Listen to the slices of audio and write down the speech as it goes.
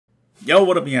Yo,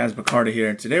 what up, you guys? Bacardi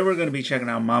here. Today we're going to be checking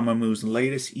out Mamamoo's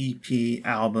latest EP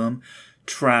album,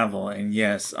 Travel. And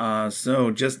yes, so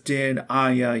just did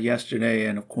Aya yesterday,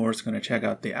 and of course going to check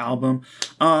out the album.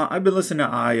 I've been listening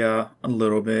to Aya a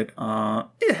little bit.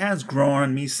 It has grown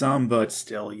on me some, but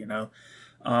still,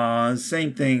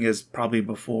 same thing as probably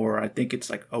before. I think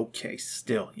it's like okay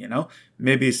still,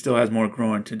 Maybe it still has more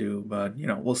growing to do, but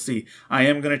we'll see. I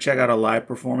am going to check out a live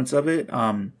performance of it.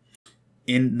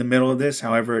 In the middle of this,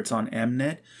 however, it's on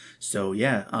Mnet. So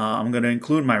yeah, I'm going to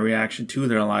include my reaction to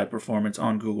their live performance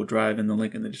on Google Drive in the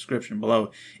link in the description below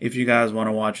if you guys want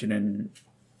to watch it, and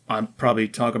I'll probably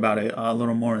talk about it a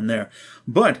little more in there.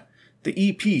 But the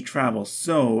EP Travel,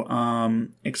 so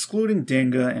excluding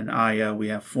Dinga and Aya, we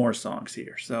have 4 songs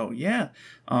here. So yeah,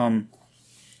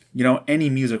 any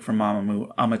music from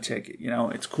Mamamoo, I'ma take it.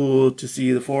 It's cool to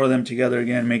see the 4 of them together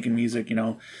again, making music.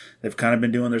 They've kind of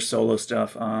been doing their solo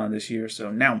stuff this year. So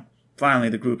now, finally,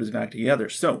 the group is back together.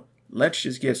 So let's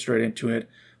just get straight into it.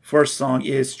 First song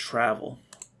is Travel.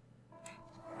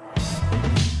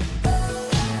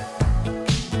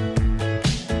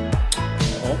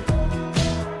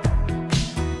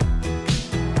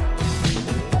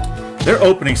 Their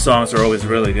opening songs are always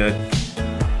really good.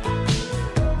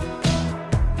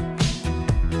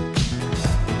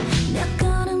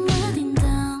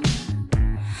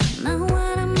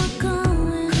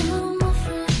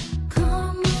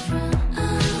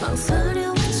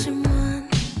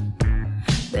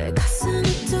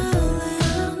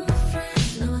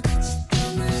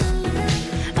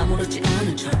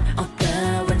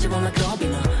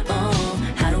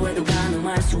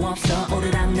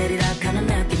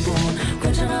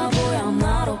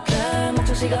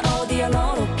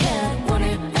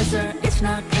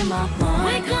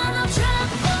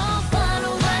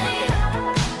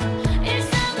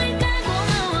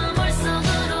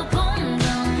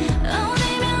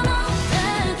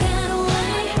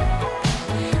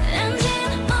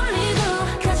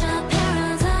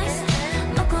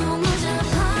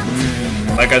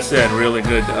 Like I said, really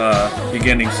good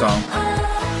beginning song.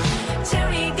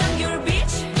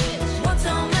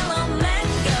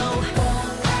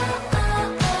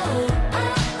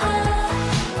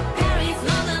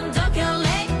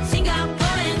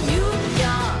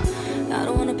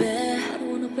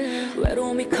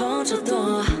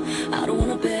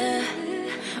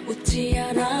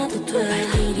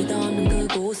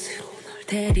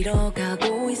 데리러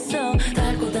가고 있어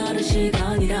달고 다른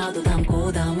시간이라도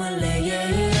담고 담을래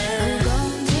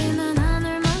무거운지는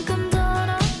하늘만큼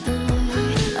더럽다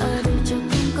어릴 적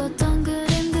꿈꿨던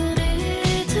그림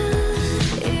그리듯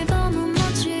이 밤은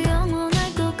마치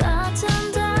영원할 것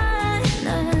같은데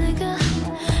내가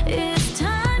It's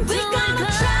time to go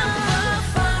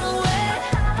far away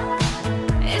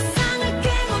이상을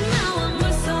깨고 나와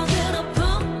물속으로 푹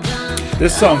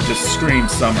This song just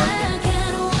screams summer.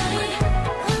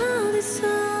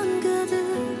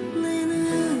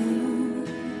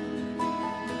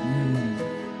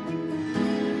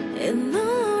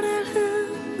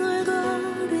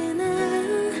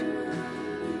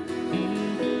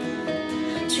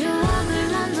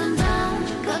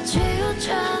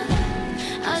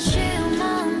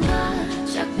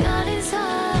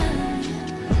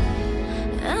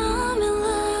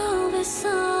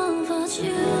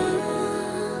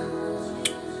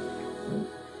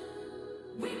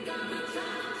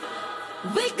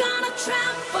 We're gonna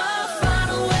travel far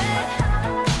away.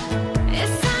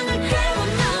 이상을 깨고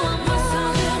나와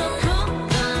물속으로 푹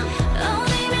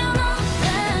어디면 어때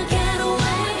get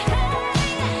away.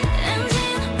 엔진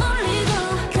올리고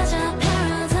가자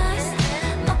paradise.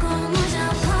 먹고 놀자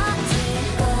party.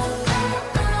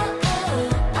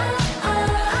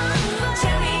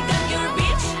 Cherry got your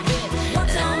beach.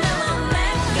 Watermelon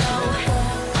mango.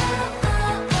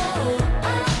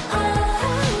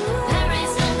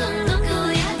 Paris and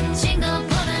London,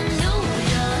 Singapore and New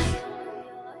York.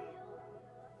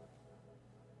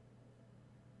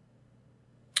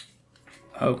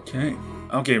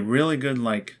 Okay, really good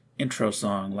intro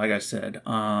song. Like I said,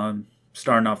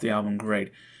 starting off the album,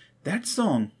 great. That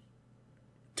song,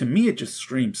 to me, it just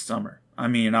screams summer. I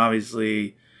mean,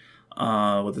 obviously,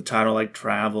 with the title like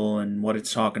Travel and what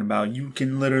it's talking about, you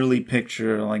can literally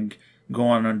picture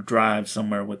going on a drive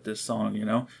somewhere with this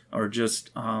song, or just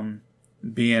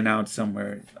being out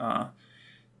somewhere.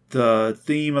 The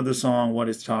theme of the song, what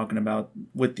it's talking about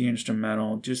with the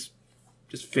instrumental, just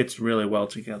fits really well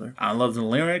together. I love the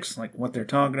lyrics, like what they're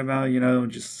talking about,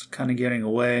 just kind of getting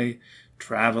away,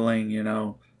 traveling,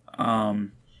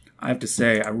 I have to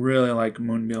say, I really like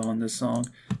Moonbill on this song,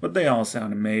 but they all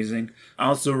sound amazing. I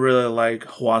also really like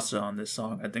Hwasa on this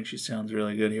song. I think she sounds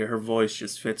really good here. Her voice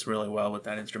just fits really well with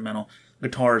that instrumental.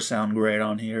 Guitars sound great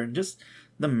on here. Just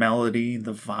the melody,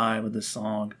 the vibe of the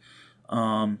song,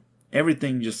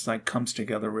 everything just like comes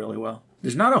together really well.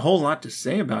 There's not a whole lot to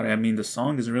say about it. I mean, the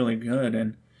song is really good,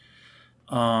 and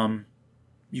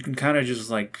you can kind of just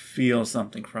like feel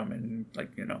something from it, and, like,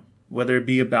 you know, whether it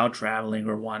be about traveling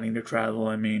or wanting to travel.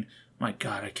 I mean, my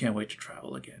God, I can't wait to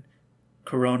travel again.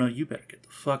 Corona, you better get the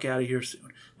fuck out of here soon.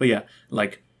 But yeah,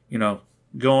 like, you know,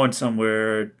 going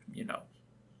somewhere, you know,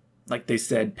 like they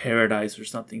said, paradise or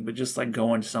something, but just like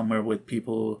going somewhere with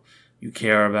people you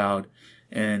care about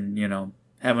and, you know,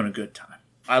 having a good time.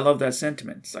 I love that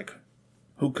sentiment. It's like,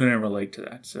 who couldn't relate to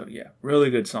that? So yeah, really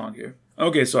good song here.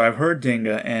 Okay, so I've heard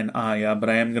Dinga and Aya, but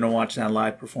I am going to watch that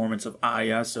live performance of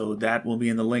Aya, so that will be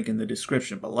in the link in the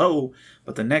description below.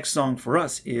 But the next song for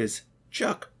us is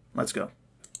Chuck. Let's go.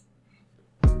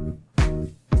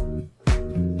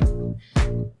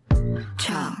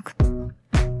 Chuck.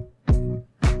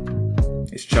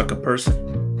 Is Chuck a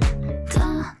person?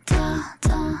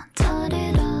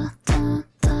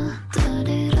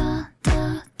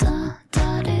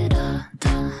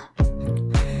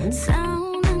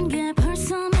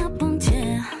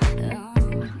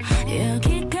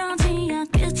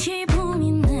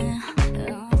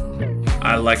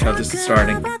 I like how this is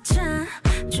starting.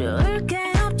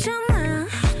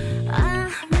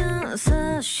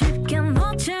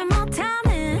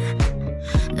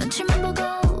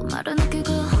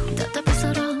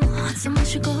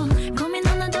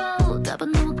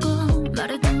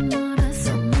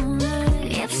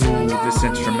 This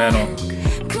instrumental.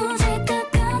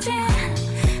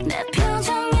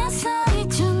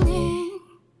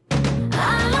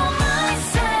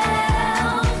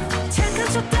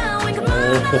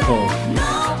 Oh.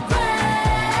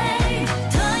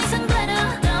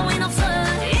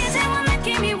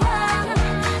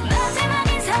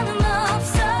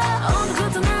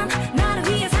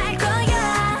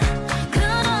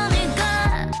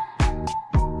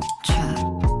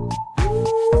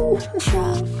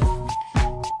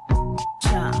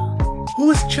 Who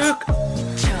is Chuck?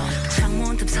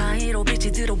 창문틈 사이로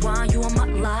빛이 들어와 You are my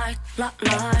light,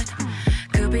 light.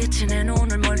 그 빛이 내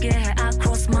눈을 멀게 해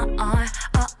Across my eye.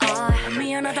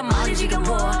 미안하다 말이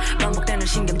지겨워 반복되는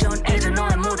신경전 이제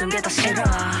너의 모든 게 다 싫어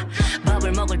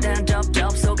밥을 먹을 땐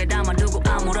쩝쩝 속에 담아두고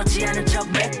아무렇지 않은 척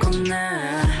메꾸네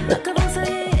아까본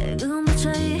사이 그건 뭐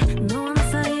차이 너와 나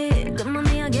사이 끝만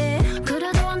이야기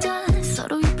그래도 혼자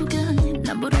서로 예쁘게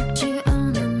난 부럽지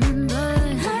않았는데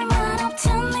할 말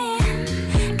없잖니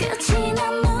끝이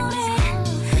난 우리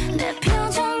내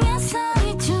표정에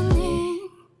서있잖니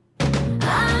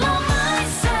I love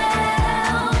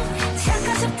myself 착각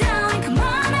싶다니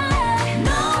그만할래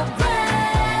No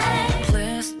way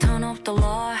Please turn off the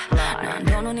light 난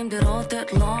더는 힘들어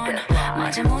deadline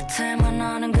마지못해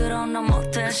만나는 그런 너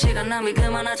못해 시간 낭비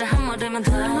그만하자 한마디면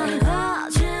돼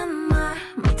거짓말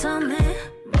못하네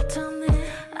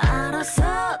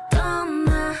알아서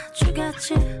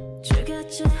떠나주겠지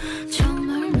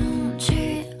정말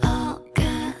눈치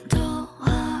없게도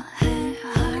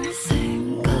화해할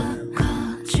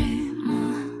생각하지 마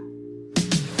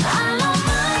I love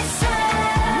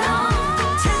myself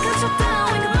착각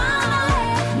따윈 그만할래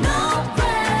No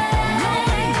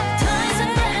way 더 이상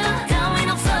그럴 따윈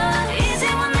없어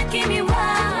이제와 느낌이 와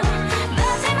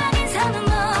마지막 인사는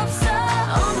없어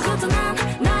어느 것도 난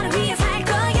나를 위해 살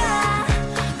거야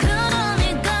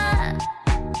그러니까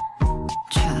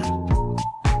Chuck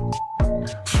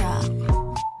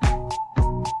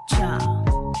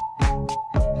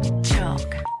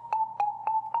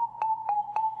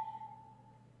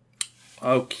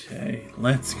Okay,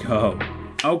 let's go.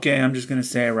 Okay, I'm just gonna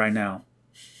say it right now.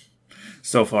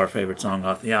 So far, favorite song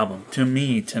off the album. To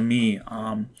me,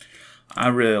 I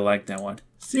really like that one.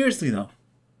 Seriously though,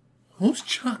 who's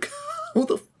Chuck? Who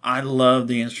the? I love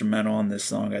the instrumental on this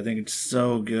song. I think it's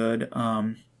so good.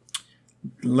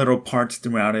 Little parts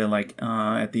throughout it, like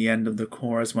at the end of the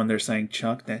chorus when they're saying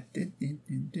Chuck,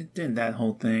 that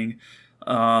whole thing,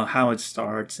 how it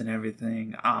starts and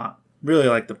everything. Really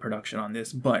like the production on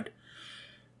this, but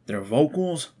their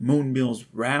vocals, Moonbill's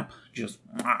rap, just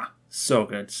so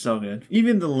good, so good.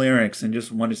 Even the lyrics and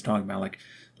just what it's talking about, like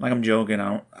I'm joking.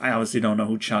 I obviously don't know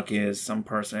who Chuck is, some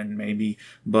person maybe,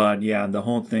 but yeah, the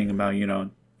whole thing about, you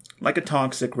know, like a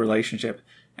toxic relationship,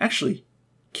 actually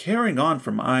carrying on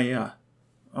from Aya.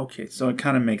 Okay, so it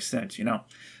kind of makes sense, you know,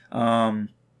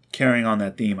 carrying on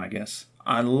that theme, I guess.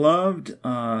 I loved,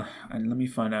 and let me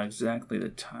find out exactly the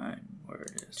time where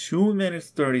it is. 2 minutes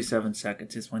 37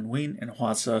 seconds is when Win and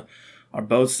Hwasa are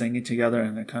both singing together,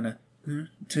 and they're kind of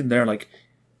they're like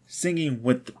singing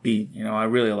with the beat. You know, I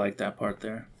really like that part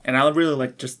there, and I really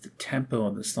like just the tempo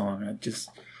of the song. I just,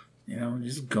 you know,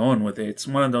 just going with it. It's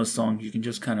one of those songs you can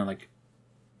just kind of like,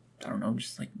 I don't know,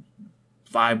 just like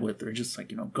vibe with, or just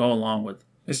like, you know, go along with.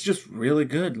 It's just really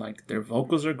good. Like, their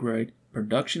vocals are great,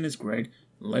 production is great,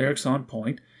 lyrics on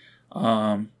point.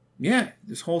 Yeah,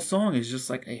 this whole song is just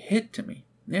like a hit to me.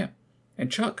 Yeah,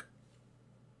 and Chuck,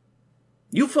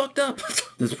 you fucked up.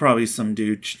 There's probably some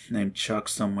dude named Chuck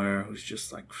somewhere who's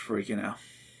just like freaking out.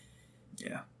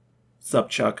 Yeah. Sup,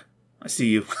 Chuck? I see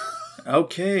you.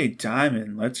 Okay,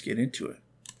 Diamond, let's get into it.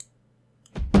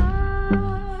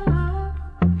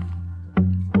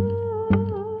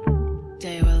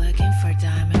 They were looking for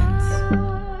diamonds,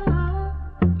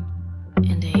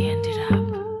 and they ended up.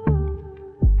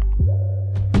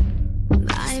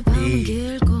 나의 밤은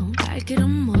길고 갈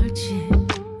길은 멀지.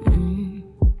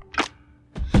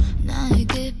 나의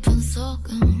깊은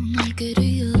속은 알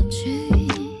길이 없지.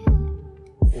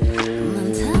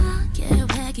 난 다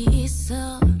계획이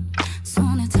있어.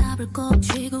 손에 답을 꼭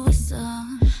쥐고 있어.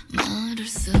 말할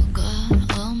수가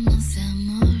없는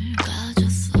샘을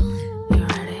가졌어. You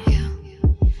ready?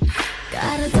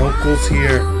 Vocals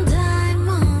here.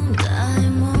 Diamond,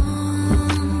 diamond.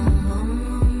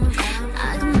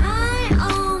 I got my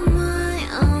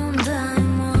own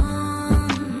diamond.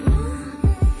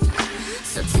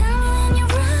 So tell me when you're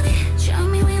ready. Show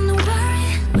me when to worry.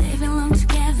 Live along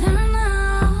together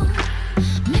now.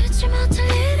 믿지 못할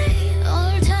일이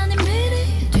옳다니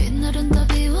미리 뒷날은 다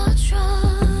비워줘.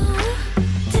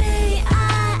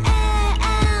 D-I-A-M-O-N-D-A-A.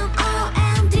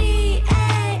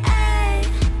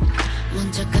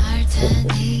 먼저 갈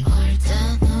테니 올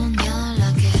때는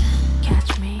연락해.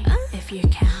 Catch me if you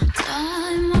can.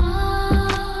 Diamond,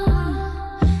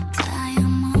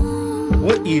 diamond.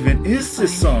 What even is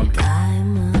this song?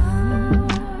 Diamond,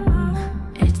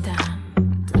 it's diamond.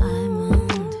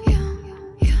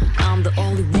 I'm the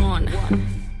only one.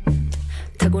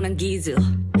 타고난 기질.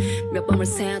 몇 밤을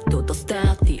새도 더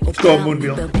steady. go,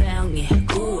 Moonbill. 병이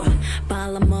구워.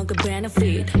 발라먹을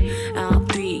benefit.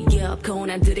 앞뒤 옆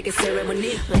고난들에게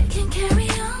ceremony. We can carry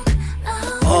on.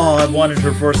 Oh, I wanted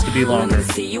her verse to be longer.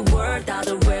 See you word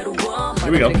다들 외로워.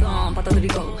 Here we go.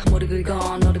 받아들이고 머리 그리고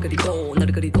너를 그리고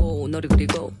너를 그리고 너를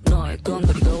그리고 너의 건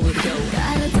그리고 here we go.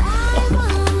 Diamond,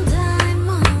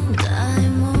 diamond,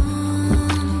 diamond.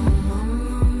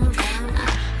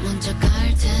 먼저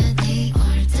갈 테니 올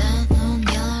때는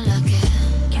연락해.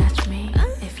 Catch me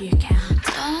if you can.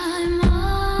 Diamond,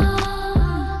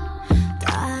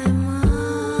 diamond.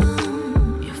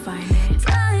 You find it.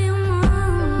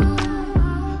 Diamond,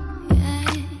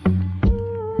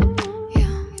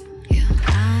 yeah,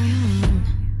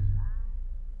 diamond.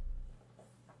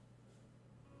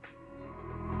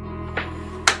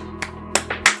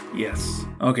 Yes.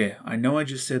 Okay, I know I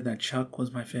just said that Chuck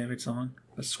was my favorite song,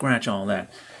 but scratch all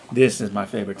that. This is my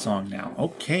favorite song now.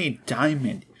 Okay,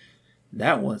 Diamond.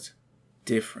 That was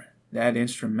different. That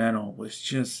instrumental was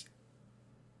just...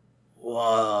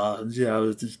 Wow.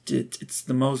 Yeah, it's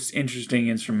the most interesting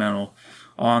instrumental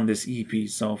on this EP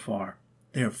so far.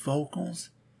 Their vocals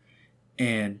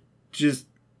and just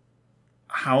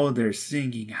how they're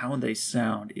singing, how they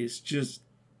sound is just...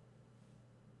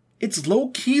 It's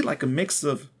low-key like a mix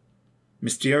of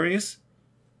mysterious,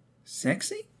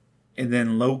 sexy, and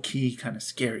then low-key kind of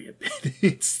scary a bit.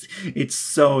 It's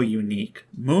so unique.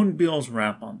 Moonbill's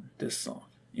rap on this song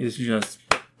is just,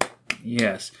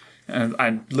 yes. And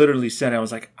I literally said, I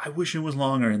was like, I wish it was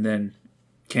longer, and then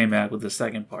came back with the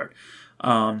second part.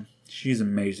 She's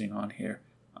amazing on here.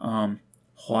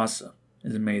 Hwasa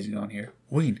is amazing on here.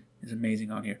 Ween is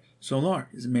amazing on here. Solar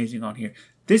is amazing on here.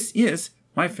 This is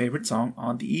my favorite song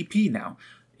on the EP now.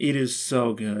 It is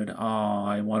so good. Oh,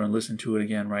 I want to listen to it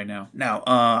again right now. Now,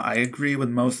 I agree with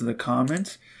most of the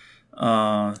comments.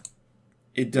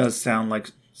 It does sound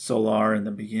like Solar in the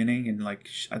beginning, and like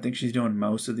I think she's doing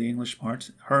most of the English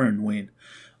parts. Her and Wayne.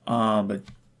 But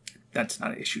that's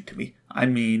not an issue to me. I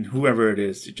mean, whoever it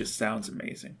is, it just sounds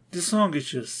amazing. This song is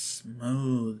just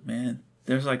smooth, man.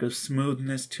 There's like a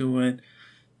smoothness to it.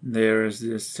 There's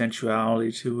this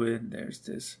sensuality to it. There's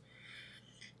this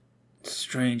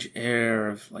strange air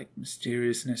of like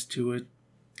mysteriousness to it.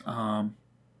 I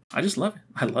just love it.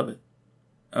 I love it.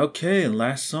 Okay,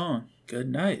 last song. Good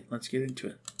night. Let's get into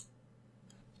it.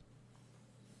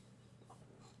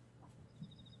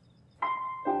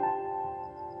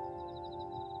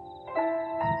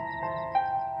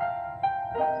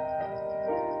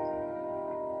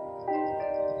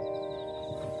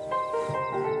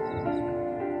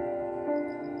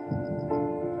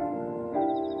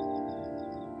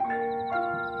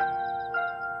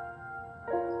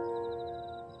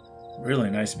 Really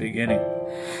nice beginning.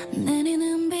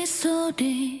 내리는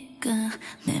빗소리가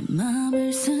내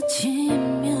맘을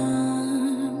스치면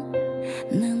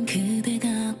난 그대가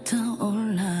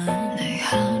떠올라 내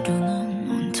하루는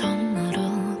온통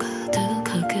너로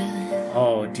가득하게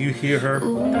Oh, do you hear her?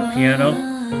 That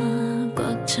piano?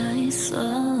 꽉 차 있어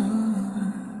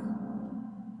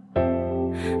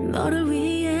너를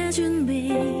위해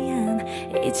준비한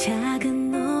이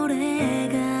작은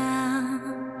노래가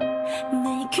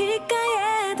내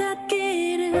귓가에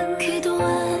닿기를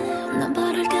기도해 난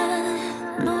바랄게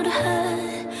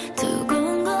노래해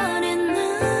두근거리는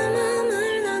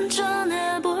맘을 난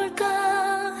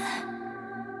전해볼까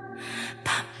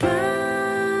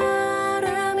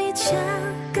밤바람이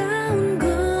차가운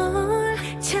걸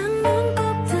창문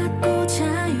꼭 닫고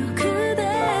자요 그대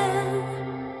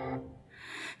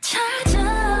잘자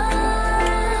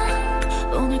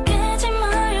오늘 깨지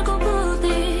말고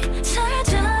부디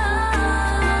잘자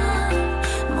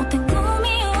못된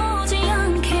꿈이 오지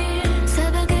않길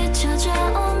새벽에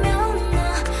찾아오면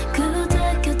나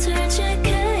그대 곁을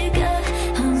지킬게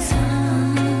항상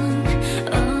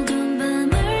어두운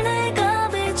밤을 내가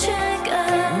비출게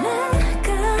내가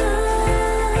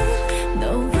너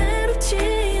외롭지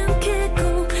않게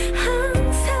꼭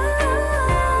항상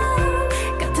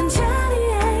같은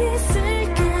자리에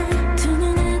있을게 두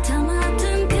눈에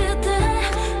담아둔 그대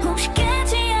혹시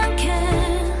깨지 않게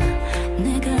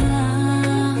내가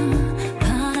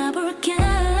바라볼게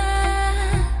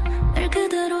날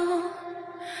그대로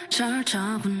잘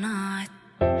자 good night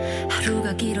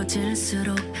하루가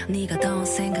길어질수록 네가 더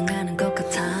생각나는 것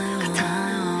같아요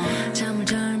잠을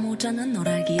잘 못 자는 널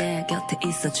알기에 곁에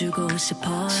있어주고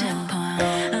싶어요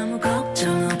아무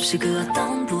걱정 없이 그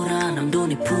어떤 불안함도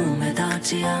네 품에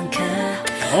닿지 않게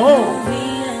Oh. 너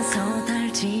위에서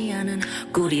달지 않은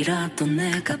꿀이라도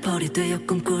내가 벌이 되어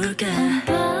꿈꿀게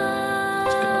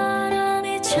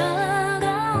바람이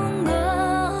차가운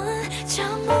걸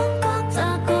창문 꼭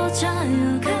닫고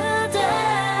자요 그대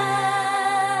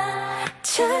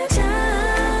잘자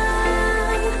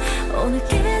오늘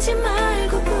깨지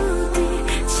말고 부디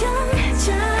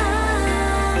잘자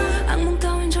악몽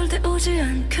따윈 절대 오지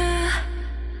않게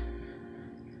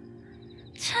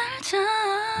잘자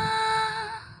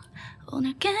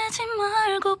오늘 깨지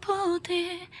말고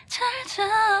부디 잘자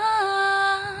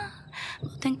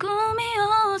못된 꿈이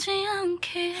오지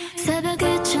않게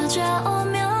새벽에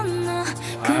찾아오면 나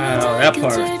Wow, that 그대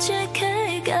part. 곁을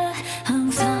지킬게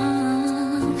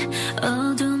항상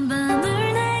어두운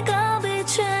밤을 내가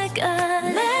비출게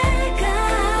내가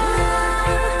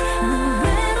너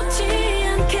외롭지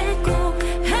않게 꼭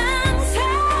항상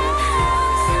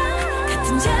같은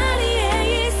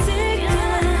자리에 있을게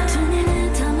두 눈에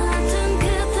담아둔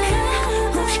그대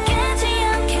혹시 깨지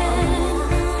않게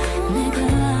내가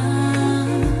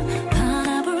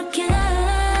바라볼게 날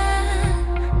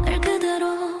그대로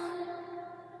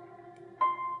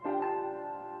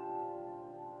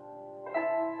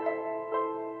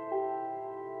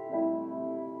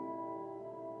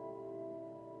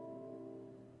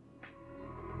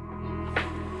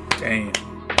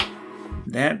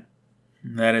Damn.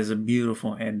 That is a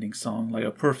beautiful ending song, like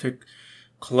a perfect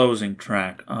closing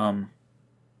track.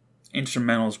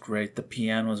 Instrumental's great, the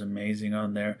piano's amazing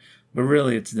on there, but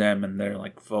really it's them and their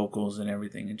like vocals and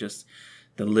everything, and just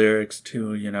the lyrics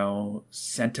too, you know,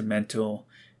 sentimental,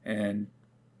 and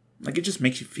like it just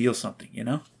makes you feel something, you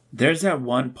know? There's that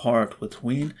one part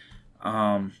between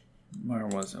where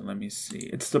was it? Let me see.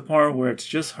 It's the part where it's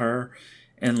just her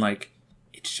and like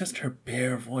it's just her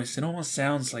bare voice. It almost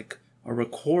sounds like a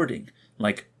recording,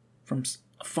 like from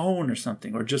a phone or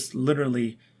something, or just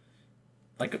literally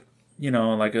like a, you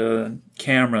know, like a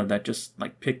camera that just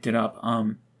like picked it up.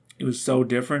 It was so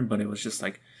different, but it was just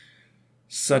like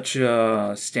such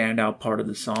a standout part of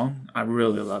the song. I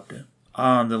really loved it.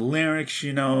 The lyrics,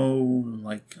 you know,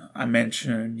 like I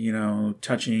mentioned, you know,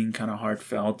 touching, kind of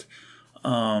heartfelt.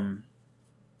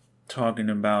 Talking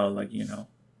about like, you know,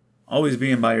 always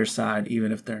being by your side,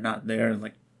 even if they're not there.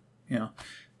 Like, you know,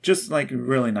 just like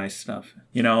really nice stuff.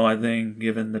 You know, I think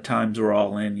given the times we're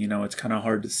all in, you know, it's kind of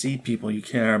hard to see people you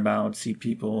care about, see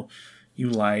people you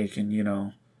like, and, you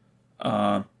know,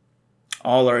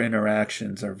 all our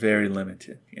interactions are very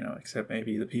limited, you know, except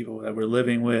maybe the people that we're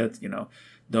living with, you know,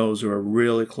 those who are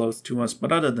really close to us.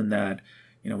 But other than that,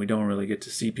 you know, we don't really get to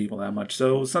see people that much.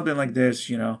 So something like this,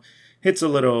 you know, hits a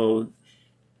little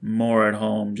more at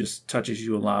home, just touches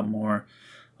you a lot more,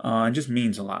 and just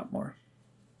means a lot more.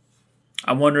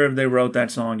 I wonder if they wrote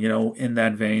that song, you know, in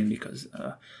that vein, because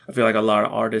I feel like a lot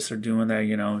of artists are doing that,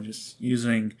 you know, just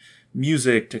using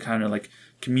music to kind of like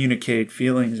communicate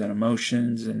feelings and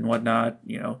emotions and whatnot,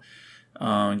 you know.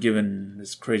 given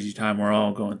this crazy time we're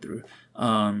all going through.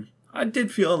 I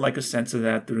did feel like a sense of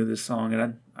that through this song,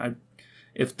 and I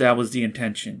if that was the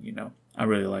intention, you know, I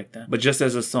really like that. But just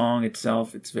as a song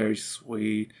itself, it's very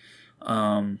sweet.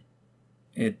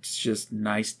 It's just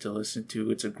nice to listen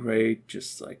to. It's a great,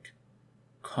 just like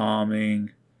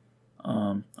calming,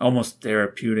 almost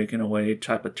therapeutic in a way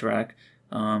type of track.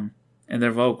 And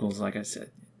their vocals, like I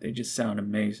said, they just sound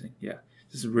amazing. Yeah,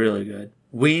 this is really good.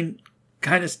 Ween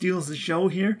kind of steals the show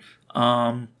here.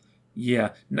 Yeah,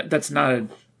 that's not a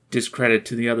discredit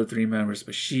to the other three members,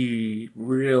 but she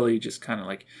really just kind of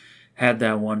like had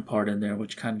that one part in there,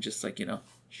 which kind of just like, you know,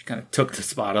 she kind of took the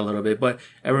spot a little bit, but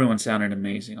everyone sounded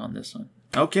amazing on this one.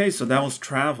 Okay, so that was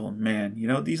Travel. Man, you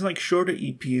know, these like shorter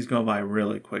EPs go by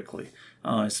really quickly,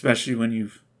 especially when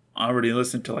you've already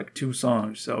listened to like 2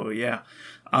 songs. So yeah.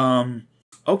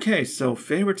 Okay, so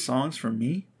favorite songs for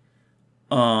me.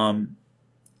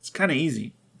 It's kind of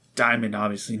easy. Diamond,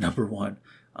 obviously, number 1.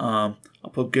 I'll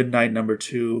put Goodnight number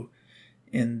 2.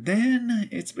 And then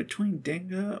it's between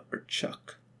Dinga or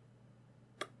Chuck.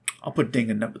 I'll put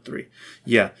Dinga number 3.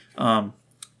 Yeah.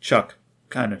 Chuck,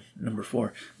 kind of number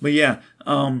 4. But yeah,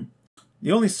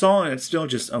 the only song that's still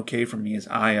just okay for me is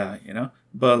Aya, you know.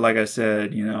 But like I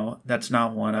said, you know, that's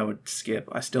not one I would skip.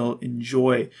 I still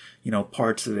enjoy, you know,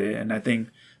 parts of it. And I think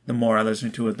the more I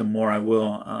listen to it, the more I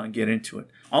will get into it.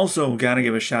 Also, gotta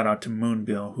give a shout out to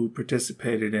Moonbill, who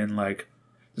participated in like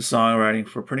the songwriting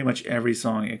for pretty much every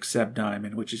song except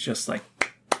Diamond, which is just like,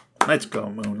 let's go,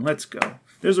 Moon, let's go.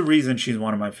 There's a reason she's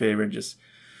one of my favorite just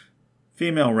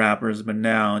female rappers, but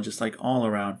now just like all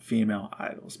around female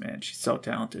idols, man. She's so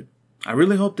talented. I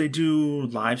really hope they do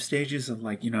live stages of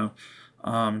like, you know,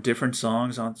 different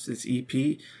songs on this EP.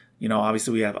 You know,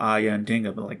 obviously we have Aya and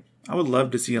Dinga, but like I would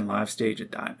love to see a live stage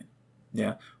at Diamond.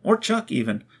 Yeah. Or Chuck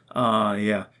even.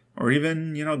 Yeah. Or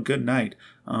even, you know, Goodnight.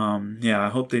 Yeah, I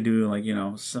hope they do like, you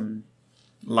know, some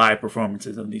live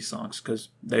performances of these songs because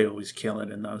they always kill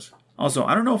it in those. Also,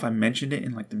 I don't know if I mentioned it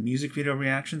in like the music video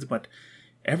reactions, but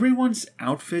everyone's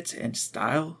outfits and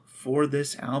style for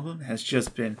this album has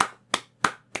just been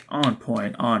on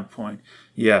point, on point.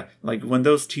 Yeah, like when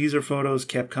those teaser photos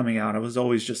kept coming out, I was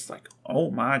always just like,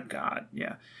 oh my god,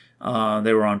 yeah.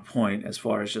 They were on point as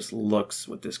far as just looks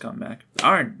with this comeback.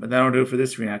 Alright, but that'll do it for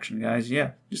this reaction, guys.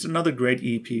 Yeah, just another great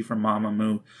EP from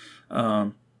Mamamoo.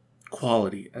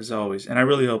 Quality, as always. And I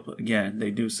really hope, again,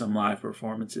 they do some live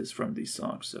performances from these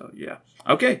songs. So, yeah.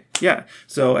 Okay, yeah.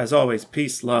 So, as always,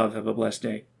 peace, love, have a blessed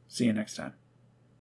day. See you next time.